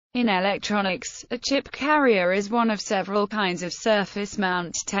In electronics, a chip carrier is one of several kinds of surface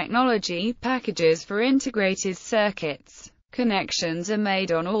mount technology packages for integrated circuits. Connections are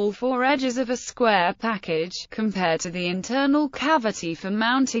made on all four edges of a square package, compared to the internal cavity for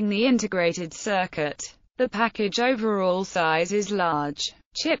mounting the integrated circuit. The package overall size is large.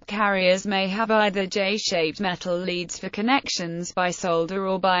 Chip carriers may have either J-shaped metal leads for connections by solder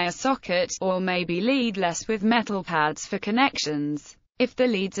or by a socket, or may be leadless with metal pads for connections. If the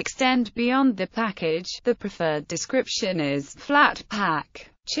leads extend beyond the package, the preferred description is flat pack.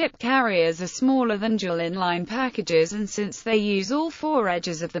 Chip carriers are smaller than dual inline packages, and since they use all four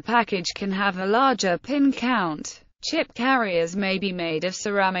edges of the package, can have a larger pin count. Chip carriers may be made of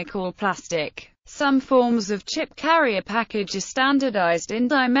ceramic or plastic. Some forms of chip carrier package are standardized in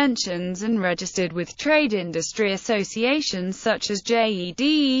dimensions and registered with trade industry associations such as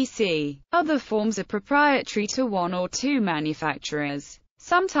JEDEC. Other forms are proprietary to one or two manufacturers.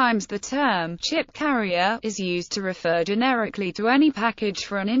 Sometimes the term chip carrier is used to refer generically to any package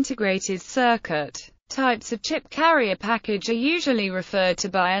for an integrated circuit. Types of chip carrier package are usually referred to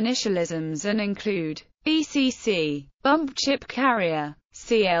by initialisms and include BCC, bump chip carrier,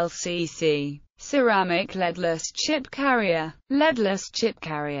 CLCC, ceramic leadless chip carrier, leadless chip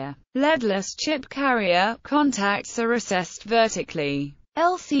carrier. Leadless chip carrier contacts are recessed vertically.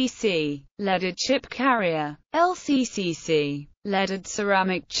 LCC, leaded chip carrier, LCCC, leaded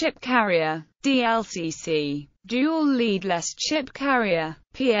ceramic chip carrier, DLCC, dual leadless chip carrier,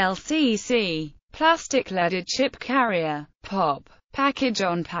 PLCC, plastic leaded chip carrier, POP, package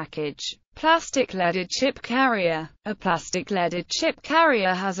on package. Plastic leaded chip carrier. A plastic leaded chip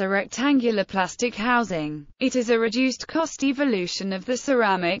carrier has a rectangular plastic housing. It is a reduced cost evolution of the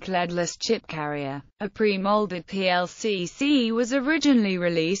ceramic leadless chip carrier. A pre-molded PLCC was originally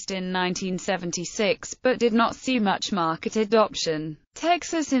released in 1976 but did not see much market adoption.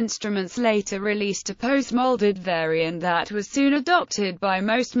 Texas Instruments later released a post-molded variant that was soon adopted by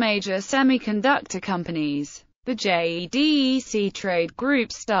most major semiconductor companies. The JEDEC trade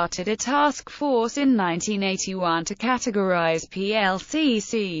group started a task force in 1981 to categorize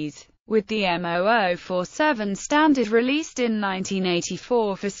PLCCs, with the M0047 standard released in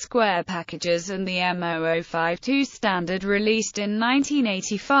 1984 for square packages and the M0052 standard released in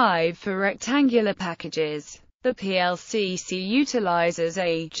 1985 for rectangular packages. The PLCC utilizes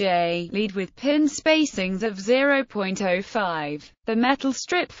a J lead with pin spacings of 0.05. The metal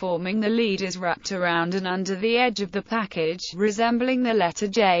strip forming the lead is wrapped around and under the edge of the package, resembling the letter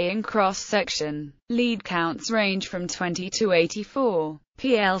J in cross-section. Lead counts range from 20 to 84.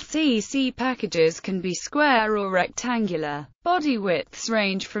 PLCC packages can be square or rectangular. Body widths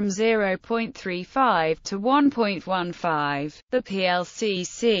range from 0.35 to 1.15. The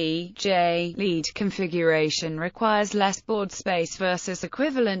PLCC J lead configuration requires less board space versus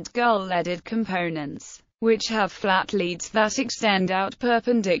equivalent gull-leaded components, which have flat leads that extend out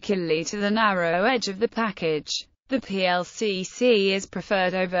perpendicularly to the narrow edge of the package. The PLCC is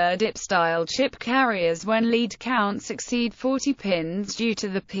preferred over dip-style chip carriers when lead counts exceed 40 pins due to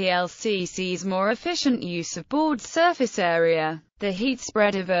the PLCC's more efficient use of board surface area. The heat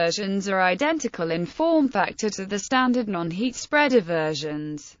spreader versions are identical in form factor to the standard non-heat spreader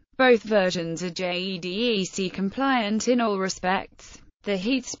versions. Both versions are JEDEC compliant in all respects. The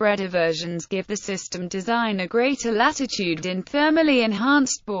heat spreader versions give the system designer greater latitude in thermally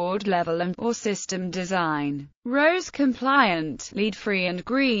enhanced board level and/or system design. RoHS compliant, lead-free and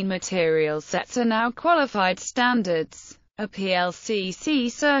green material sets are now qualified standards. A PLCC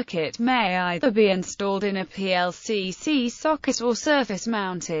circuit may either be installed in a PLCC socket or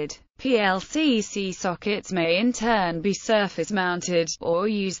surface-mounted. PLCC sockets may in turn be surface-mounted, or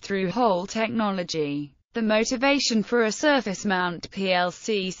used through-hole technology. The motivation for a surface-mount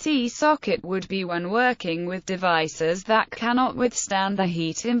PLCC socket would be when working with devices that cannot withstand the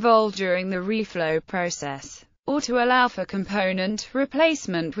heat involved during the reflow process, or to allow for component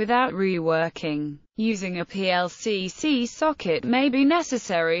replacement without reworking. Using a PLCC socket may be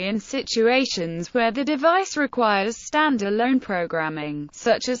necessary in situations where the device requires standalone programming,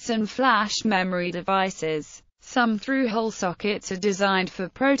 such as some flash memory devices. Some through-hole sockets are designed for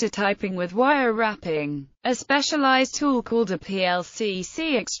prototyping with wire wrapping. A specialized tool called a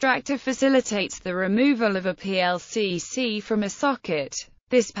PLCC extractor facilitates the removal of a PLCC from a socket.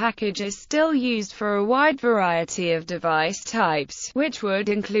 This package is still used for a wide variety of device types, which would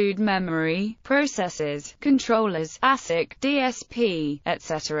include memory, processors, controllers, ASIC, DSP,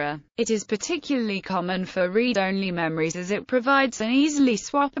 etc. It is particularly common for read-only memories as it provides an easily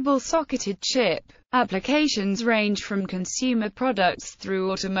swappable socketed chip. Applications range from consumer products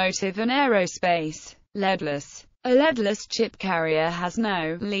through automotive and aerospace. Leadless A leadless chip carrier has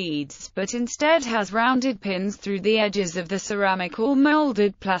no leads, but instead has rounded pins through the edges of the ceramic or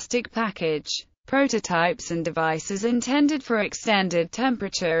molded plastic package. Prototypes and devices intended for extended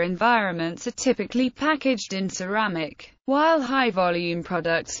temperature environments are typically packaged in ceramic, while high-volume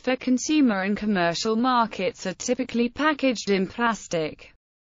products for consumer and commercial markets are typically packaged in plastic.